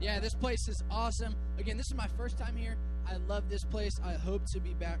Yeah, this place is awesome. Again, this is my first time here. I love this place. I hope to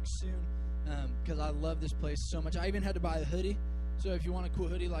be back soon because I love this place so much. I even had to buy a hoodie. So if you want a cool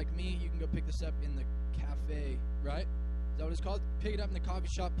hoodie like me, you can go pick this up in the cafe, right? Is that what it's called? Pick it up in the coffee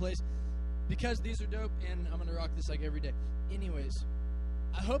shop place because these are dope, and I'm going to rock this like every day. Anyways,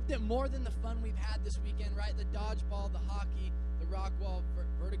 I hope that more than the fun we've had this weekend, right? The dodgeball, the hockey, the rock wall,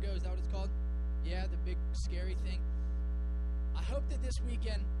 vertigo, is that what it's called? Yeah, the big scary thing. I hope that this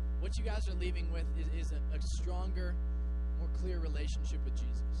weekend, what you guys are leaving with is a stronger, more clear relationship with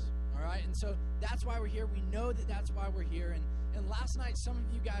Jesus. All right? And so that's why we're here. We know that that's why we're here. And last night, some of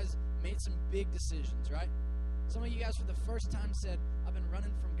you guys made some big decisions, right? Some of you guys for the first time said, I've been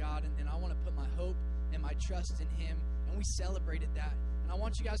running from God, and I want to put my hope and my trust in Him. And we celebrated that. And I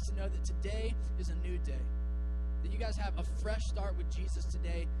want you guys to know that today is a new day. That you guys have a fresh start with Jesus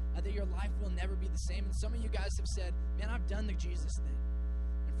today. That your life will never be the same. And some of you guys have said, man, I've done the Jesus thing.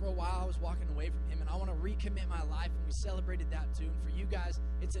 And for a while, I was walking away from Him. And I want to recommit my life. And we celebrated that too. And for you guys,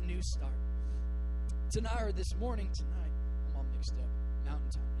 it's a new start. Tonight, I'm all mixed up. Mountain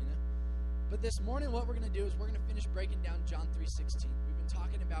time, you know. But this morning, what we're going to do is we're going to finish breaking down John 3:16. We've been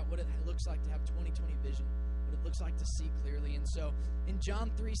talking about what it looks like to have 20/20 vision. What it looks like to see clearly. And so in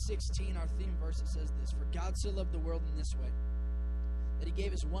John 3:16, our theme verse, it says this: For God so loved the world in this way, that He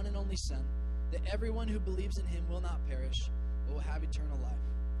gave His one and only Son, that everyone who believes in Him will not perish, but will have eternal life.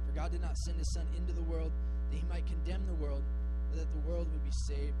 For God did not send His Son into the world that He might condemn the world, but that the world would be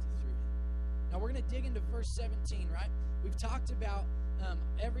saved through Him. Now we're going to dig into verse 17, right? We've talked about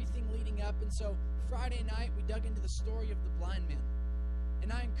everything leading up, and so Friday night we dug into the story of the blind man.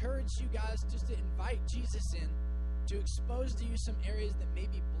 And I encourage you guys just to invite Jesus in to expose to you some areas that may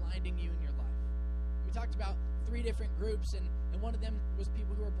be blinding you in your life. We talked about 3 different groups, and one of them was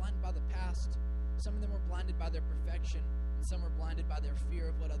people who were blinded by the past. Some of them were blinded by their perfection, and some were blinded by their fear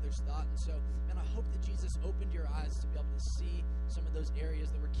of what others thought. And so, and I hope that Jesus opened your eyes to be able to see some of those areas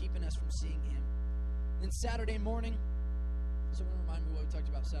that were keeping us from seeing Him. And then Saturday morning, someone remind me what we talked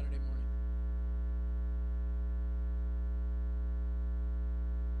about Saturday morning.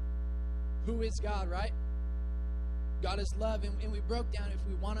 Who is God, right? God is love, and we broke down if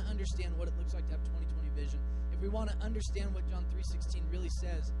we want to understand what it looks like to have 20/20 vision, if we want to understand what John 3:16 really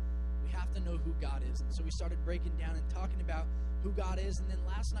says, we have to know who God is. And so we started breaking down and talking about who God is, and then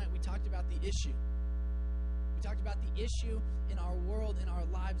last night we talked about the issue. We talked about the issue in our world, in our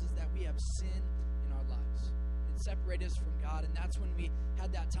lives, is that we have sin in our lives. It separated us from God, and that's when we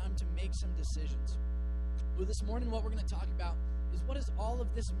had that time to make some decisions. Well, this morning what we're going to talk about is what does all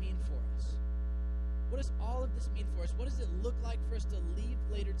of this mean for us? What does all of this mean for us? What does it look like for us to leave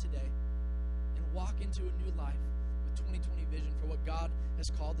later today and walk into a new life with 20/20 vision for what God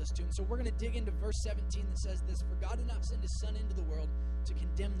has called us to? And so we're going to dig into verse 17 that says this: For God did not send His Son into the world to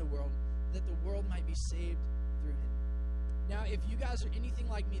condemn the world, that the world might be saved through Him. Now, if you guys are anything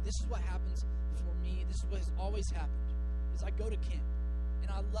like me, this is what happens for me. This is what has always happened, is I go to camp. And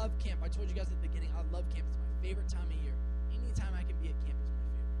I love camp. I told you guys at the beginning, I love camp. It's my favorite time of year. Anytime I can be at camp is my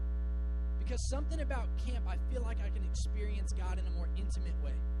favorite. Because something about camp, I feel like I can experience God in a more intimate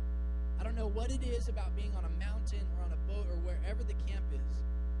way. I don't know what it is about being on a mountain or on a boat or wherever the camp is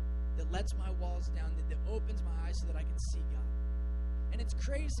that lets my walls down, that opens my eyes so that I can see God. And it's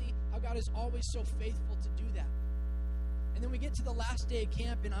crazy how God is always so faithful to do that. And then we get to the last day of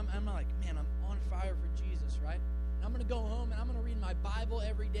camp, and I'm like, man, I'm on fire for Jesus, right? And I'm going to go home, and I'm going to read my Bible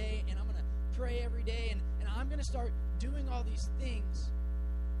every day, and I'm going to pray every day, and I'm going to start doing all these things.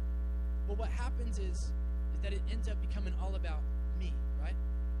 But what happens is that it ends up becoming all about me, right?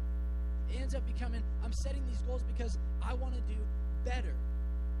 It ends up becoming, I'm setting these goals because I want to do better.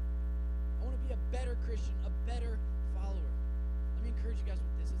 I want to be a better Christian, a better follower. Let me encourage you guys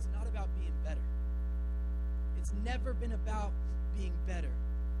with this. It's not about being better. It's never been about being better.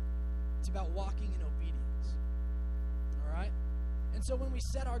 It's about walking in obedience. All right? And so when we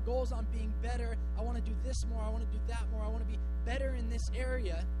set our goals on being better, I want to do this more, I want to do that more, I want to be better in this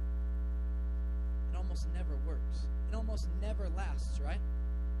area, it almost never works. It almost never lasts, right?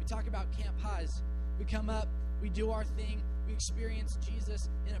 We talk about camp highs. We come up, we do our thing, we experience Jesus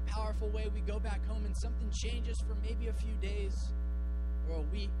in a powerful way, we go back home and something changes for maybe a few days or a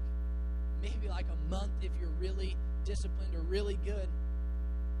week, maybe like a month if you're really disciplined or really good.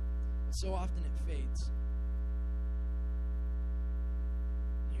 And so often it fades.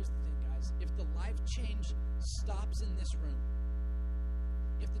 And here's the thing, guys. If the life change stops in this room,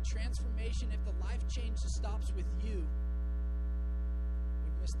 if the transformation, if the life change stops with you,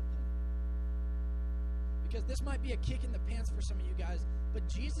 we've missed the point. Because this might be a kick in the pants for some of you guys, but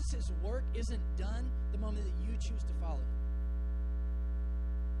Jesus' work isn't done the moment that you choose to follow Him.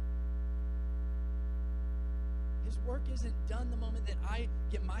 His work isn't done the moment that I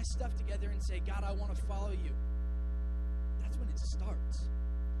get my stuff together and say, God, I want to follow you. That's when it starts.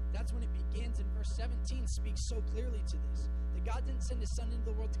 That's when it begins. And verse 17 speaks so clearly to this, that God didn't send His Son into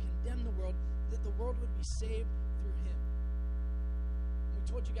the world to condemn the world, that the world would be saved through Him. And we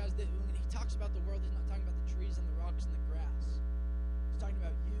told you guys that when He talks about the world, He's not talking about the trees and the rocks and the grass. He's talking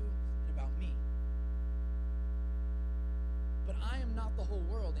about you and about me. But I am not the whole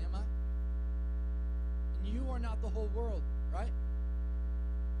world, am I? And you are not the whole world, right?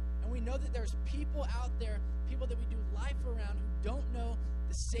 And we know that there's people out there, people that we do life around, who don't know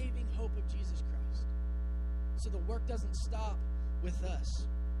the saving hope of Jesus Christ. So the work doesn't stop with us.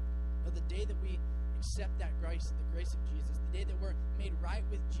 No, the day that we accept that grace, the grace of Jesus, the day that we're made right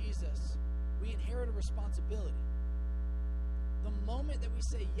with Jesus, we inherit a responsibility. The moment that we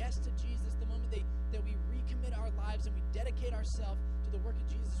say yes to Jesus, the moment that we recommit our lives and we dedicate ourselves to the work of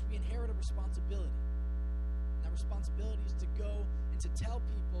Jesus, we inherit a responsibility. And that responsibility is to go and to tell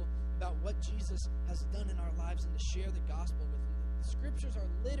people about what Jesus has done in our lives and to share the gospel with them. The scriptures are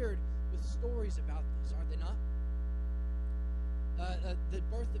littered with stories about this, aren't they not? The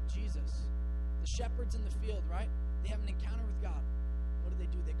birth of Jesus, the shepherds in the field, right? They have an encounter with God. What do?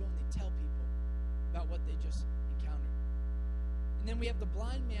 They go and they tell people about what they just encountered. And then we have the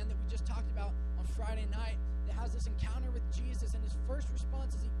blind man that we just talked about on Friday night that has this encounter with Jesus, and his first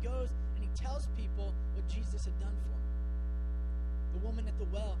response is he goes and he tells people what Jesus had done for him. The woman at the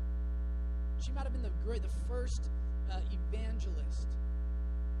well, she might have been the first evangelist.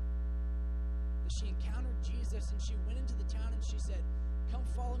 That she encountered Jesus, and she went into the town and she said, "Come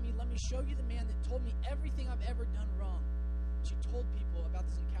follow me, let me show you the man that told me everything I've ever done wrong." She told people about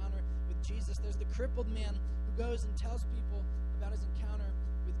this encounter with Jesus. There's the crippled man who goes and tells people about his encounter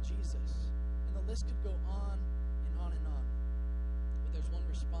with Jesus. And the list could go on and on and on. But there's one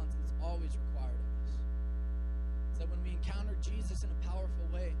response that's always required of us. It's that when we encounter Jesus in a powerful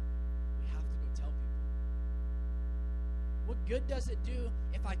way, we have to go tell people. What good does it do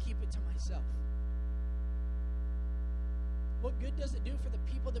if I keep it to myself? What good does it do for the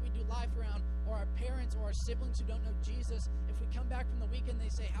people that we do life around, or our parents or our siblings who don't know Jesus, if we come back from the weekend and they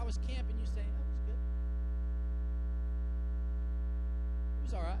say, "How was camp?" and you say, "Oh, it was good. It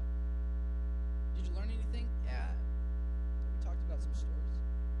was all right. Did you learn anything?" "Yeah. We talked about some stories."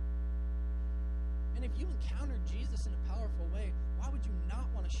 And if you encounter Jesus in a powerful way, why would you not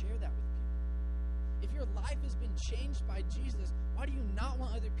want to share that with people? If your life has been changed by Jesus, why do you not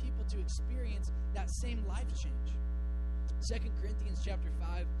want other people to experience that same life change? 2 Corinthians chapter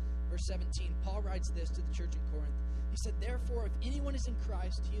 5, verse 17, Paul writes this to the church in Corinth. He said, "Therefore, if anyone is in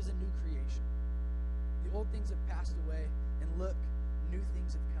Christ, he is a new creation. The old things have passed away, and look, new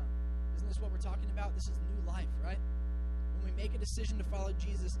things have come." Isn't this what we're talking about? This is new life, right? When we make a decision to follow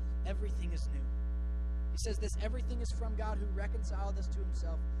Jesus, everything is new. He says this, "Everything is from God who reconciled us to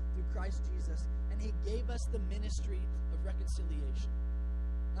himself through Christ Jesus, and he gave us the ministry of reconciliation."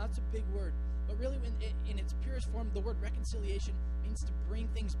 Now, that's a big word, but really in its purest form, the word reconciliation means to bring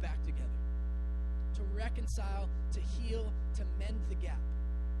things back together, to reconcile, to heal, to mend the gap.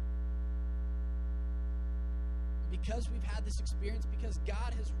 Because we've had this experience, because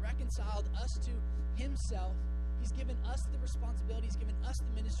God has reconciled us to himself, he's given us the responsibility, he's given us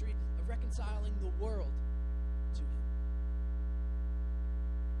the ministry of reconciling the world to him.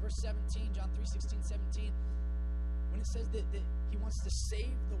 Verse 17, John 3:16, 17, when it says that he wants to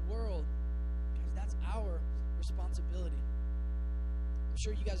save the world, because that's our responsibility. I'm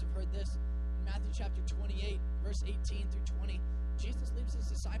sure you guys have heard this. In Matthew chapter 28, verse 18 through 20, Jesus leaves his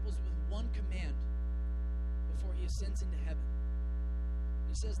disciples with one command before he ascends into heaven.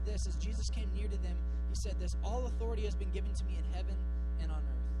 He says this, as Jesus came near to them, he said this, "All authority has been given to me in heaven and on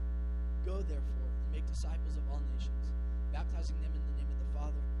earth. Go therefore and make disciples of all nations, baptizing them in the name of the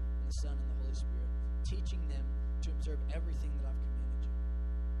Father and the Son and the Holy Spirit, teaching them to observe everything that I've commanded you."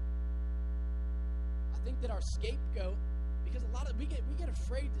 I think that our scapegoat, because we get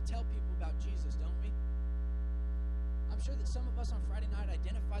afraid to tell people about Jesus, don't we? I'm sure that some of us on Friday night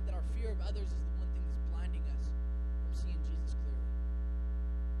identified that our fear of others is the one thing that's blinding us from seeing Jesus clearly.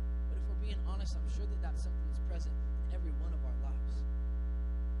 But if we're being honest, I'm sure that that's something that's present in every one of our lives.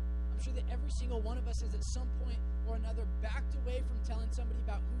 I'm sure that every single one of us has at some point or another backed away from telling somebody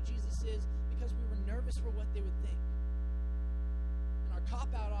about who Jesus is because we were nervous for what they would think. And our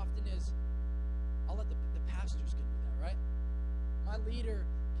cop-out often is, "I'll let the pastors can do that," right? My leader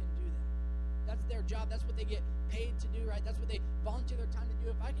can do that. That's their job. That's what they get paid to do, right? That's what they volunteer their time to do.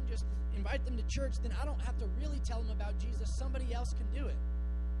 If I can just invite them to church, then I don't have to really tell them about Jesus. Somebody else can do it.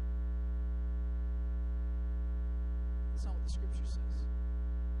 That's not what the scripture says.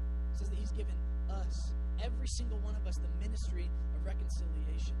 It says that he's given us every single one of us the ministry of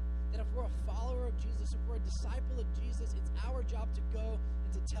reconciliation. That if we're a follower of Jesus, if we're a disciple of Jesus, it's our job to go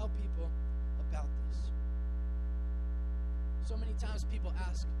and to tell people about this. So many times people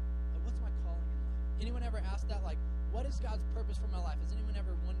ask, what's my calling in life? Anyone ever asked that? Like, what is God's purpose for my life? Has anyone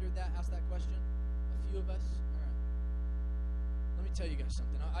ever wondered that, asked that question? A few of us? All right. Let me tell you guys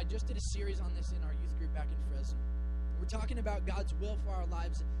something. I just did a series on this in our youth group back in Fresno. We're talking about God's will for our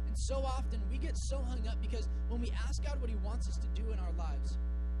lives. And so often we get so hung up because when we ask God what he wants us to do in our lives,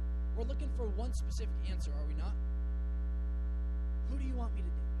 we're looking for one specific answer, are we not? Who do you want me to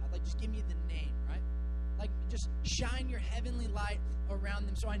date, God? Like, just give me the name, right? Like, just shine your heavenly light around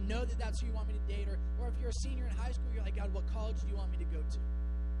them so I know that that's who you want me to date. Or if you're a senior in high school, you're like, God, what college do you want me to go to?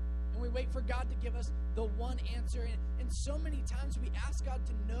 And we wait for God to give us the one answer. And so many times we ask God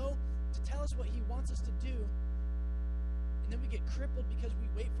to know, to tell us what he wants us to do. And then we get crippled because we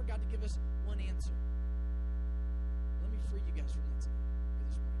wait for God to give us one answer. Let me free you guys from that tonight. Or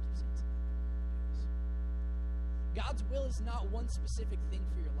this morning, I keep saying tonight. I don't know what it is. God's will is not one specific thing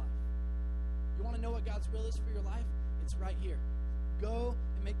for your life. You want to know what God's will is for your life? It's right here. Go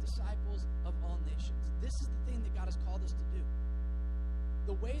and make disciples of all nations. This is the thing that God has called us to do.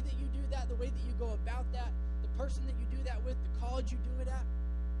 The way that you do that, the way that you go about that, the person that you do that with, the college you do it at,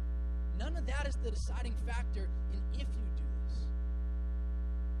 none of that is the deciding factor in if you do this.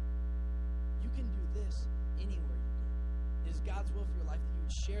 You can do this anywhere you go. It is God's will for your life that you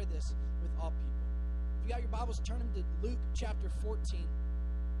would share this with all people. If you got your Bibles, turn them to Luke chapter 14.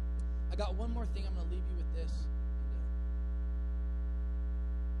 I got one more thing. I'm going to leave you with this.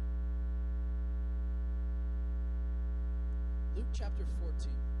 Luke chapter 14. We're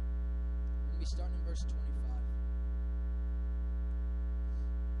going to be starting in verse 25.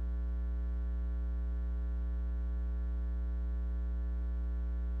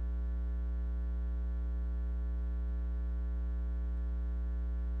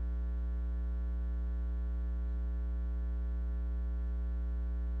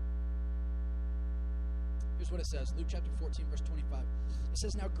 Here's what it says. Luke chapter 14, verse 25. It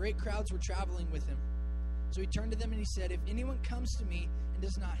says, "Now great crowds were traveling with him. So he turned to them and he said, 'If anyone comes to me and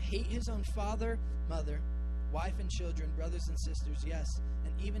does not hate his own father, mother, wife and children, brothers and sisters, yes,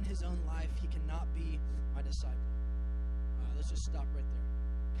 and even his own life, he cannot be my disciple.'" Let's just stop right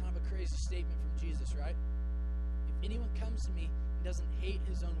there. Kind of a crazy statement from Jesus, right? If anyone comes to me and doesn't hate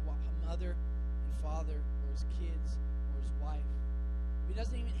his own mother and father, or his kids, or his wife, if he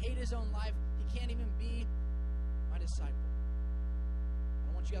doesn't even hate his own life, he can't even be my disciple. I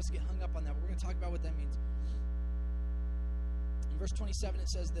don't want you guys to get hung up on that, but we're going to talk about what that means. In verse 27, it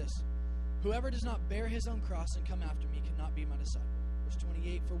says this: "Whoever does not bear his own cross and come after me cannot be my disciple." Verse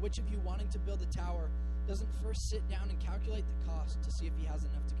 28, "For which of you wanting to build a tower doesn't first sit down and calculate the cost to see if he has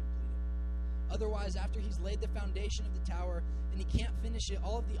enough to complete it? Otherwise, after he's laid the foundation of the tower and he can't finish it,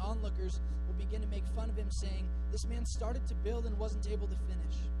 all of the onlookers will begin to make fun of him, saying, 'This man started to build and wasn't able to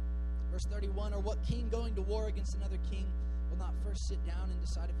finish.' Verse 31, "Or what king going to war against another king will not first sit down and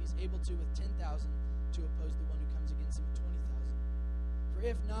decide if he's able to with 10,000 to oppose the one who comes against him with 20,000? For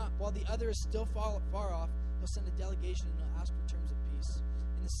if not, while the other is still far off, he'll send a delegation and he'll ask for terms of peace.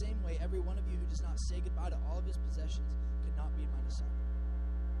 In the same way, every one of you who does not say goodbye to all of his possessions could not be my disciple.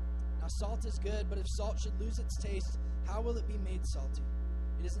 Now salt is good, but if salt should lose its taste, how will it be made salty?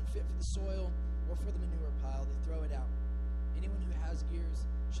 It isn't fit for the soil or for the manure pile. They throw it out. Anyone who has ears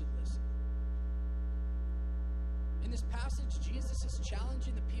should listen." In this passage, Jesus is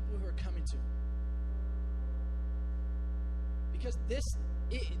challenging the people who are coming to him. Because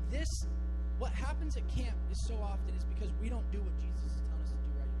what happens at camp is so often is because we don't do what Jesus is telling us to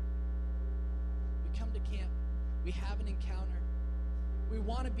do right here. We come to camp, we have an encounter, we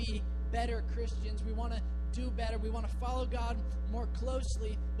want to be better Christians, we want to do better, we want to follow God more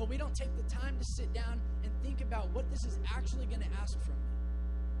closely, but we don't take the time to sit down and think about what this is actually going to ask from me.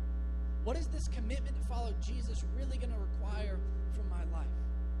 What is this commitment to follow Jesus really going to require from my life?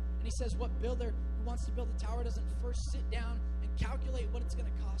 And he says, what builder who wants to build a tower doesn't first sit down and calculate what it's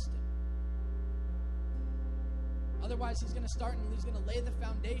going to cost him? Otherwise, he's going to start and he's going to lay the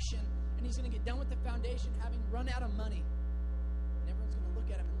foundation, and he's going to get done with the foundation having run out of money. And everyone's going to look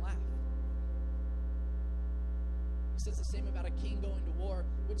at him and laugh. He says the same about a king going to war.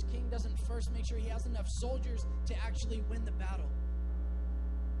 Which king doesn't first make sure he has enough soldiers to actually win the battle?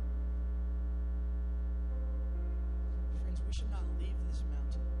 Friends, we should not leave this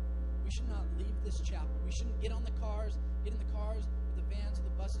mountain. We should not leave this chapel. We shouldn't get in the cars, or the vans, or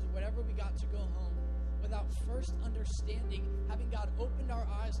the buses, or whatever we got to go home, without first understanding, having God opened our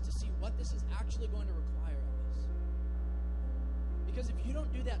eyes to see what this is actually going to require of us. Because if you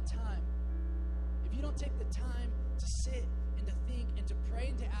don't do that time, if if you don't take the time to sit and to think and to pray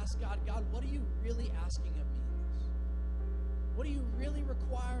and to ask God, what are you really asking of me in this? What are you really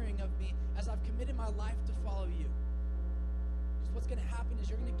requiring of me as I've committed my life to follow you? Because what's going to happen is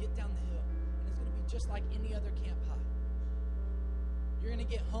you're going to get down the hill, and it's going to be just like any other camp high. You're going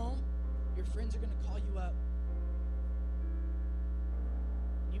to get home, your friends are going to call you up.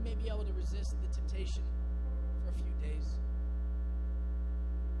 You may be able to resist the temptation for a few days,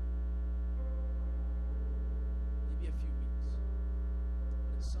 maybe a few weeks.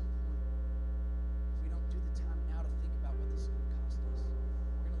 But at some point, if we don't do the time now to think about what this is going to cost us,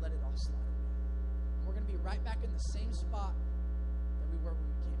 we're going to let it all slide away. And we're going to be right back in the same spot that we were when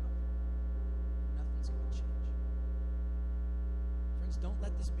we came up here. Nothing's going to change. Friends, don't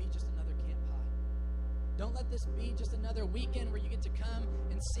let this be just another camp high. Don't let this be just another weekend where you get to come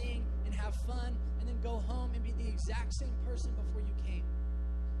and sing and have fun and then go home and be the exact same person before you came.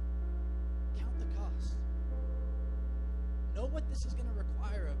 Count the cost. Know what this is going to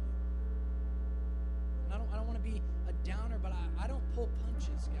require of you. And I don't want to be a downer, but I don't pull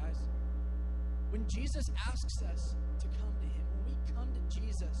punches, guys. When Jesus asks us to come to him, when we come to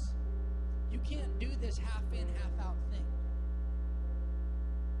Jesus, you can't do this half in, half out thing.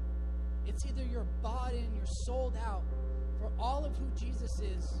 It's either you're bought in, you're sold out for all of who Jesus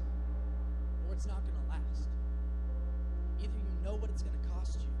is, or it's not going to last. Either you know what it's going to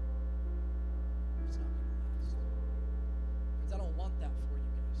cost you, or it's not going to last. Friends, I don't want that for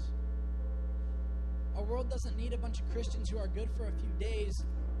you guys. Our world doesn't need a bunch of Christians who are good for a few days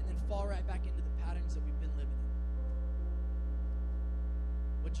and then fall right back into the patterns that we've been living in.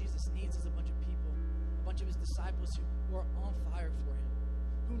 What Jesus needs is a bunch of people, a bunch of his disciples who are on fire for him,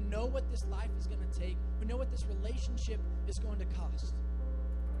 who know what this life is going to take, who know what this relationship is going to cost.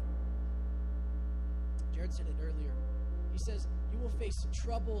 Jared said it earlier. He says, you will face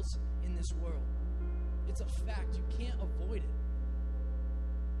troubles in this world. It's a fact. You can't avoid it.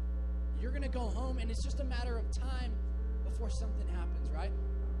 You're going to go home, and it's just a matter of time before something happens, right?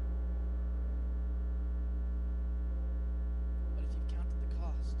 But if you've counted the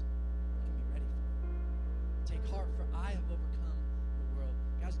cost, you can be ready for it. Take heart, for I have overcome the world.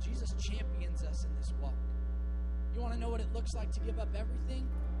 Guys, Jesus champions us in this walk. You want to know what it looks like to give up everything?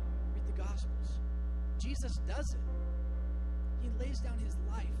 Read the Gospels. Jesus does it. He lays down his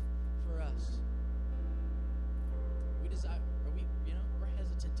life for us. We're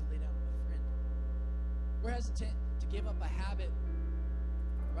hesitant to lay down a friend. We're hesitant to give up a habit,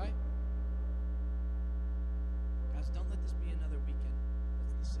 right? Guys, don't let this be another weekend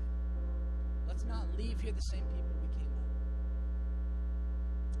that's the same. Let's not leave here the same people we came up.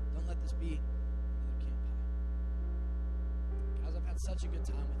 Don't let this be another camp high. Guys, I've had such a good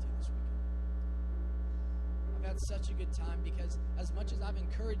time with you this weekend. I've had such a good time because as much as I've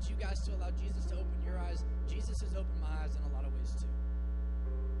encouraged you guys to allow Jesus to open your eyes, Jesus has opened my eyes in a lot of ways too.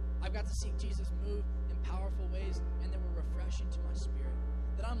 I've got to see Jesus move in powerful ways, and they were refreshing to my spirit.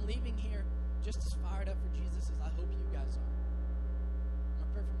 That I'm leaving here just as fired up for Jesus as I hope you guys are. My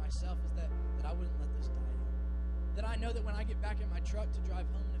prayer for myself is that I wouldn't let this die out. That I know that when I get back in my truck to drive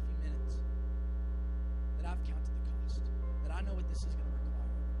home in a few minutes, that I've counted the cost. That I know what this is going to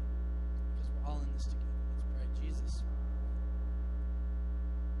require. Because we're all in this together. Let's pray. Jesus.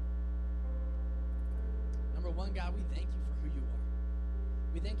 Number one, God, we thank you for who you are.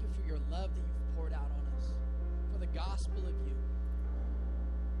 We thank you for your love that you've poured out on us, for the gospel of you.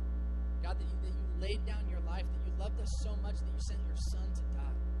 God, that you laid down your life, that you loved us so much that you sent your son to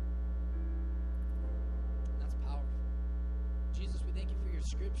die. And that's powerful. Jesus, we thank you for your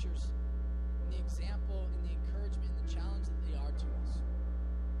scriptures and the example and the encouragement and the challenge that they are to us.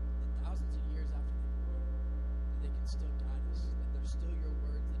 That thousands of years after they were written, that they can still guide us, that they're still your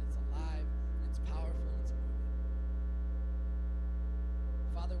words, that it's alive, and it's powerful, and it's moving.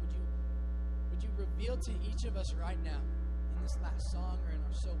 Father, would you reveal to each of us right now in this last song or in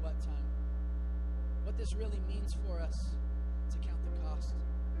our so what time what this really means for us to count the cost?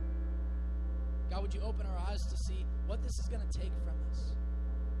 God, would you open our eyes to see what this is going to take from us?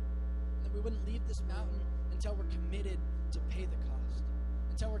 And that we wouldn't leave this mountain until we're committed to pay the cost,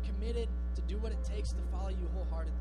 until we're committed to do what it takes to follow you wholeheartedly.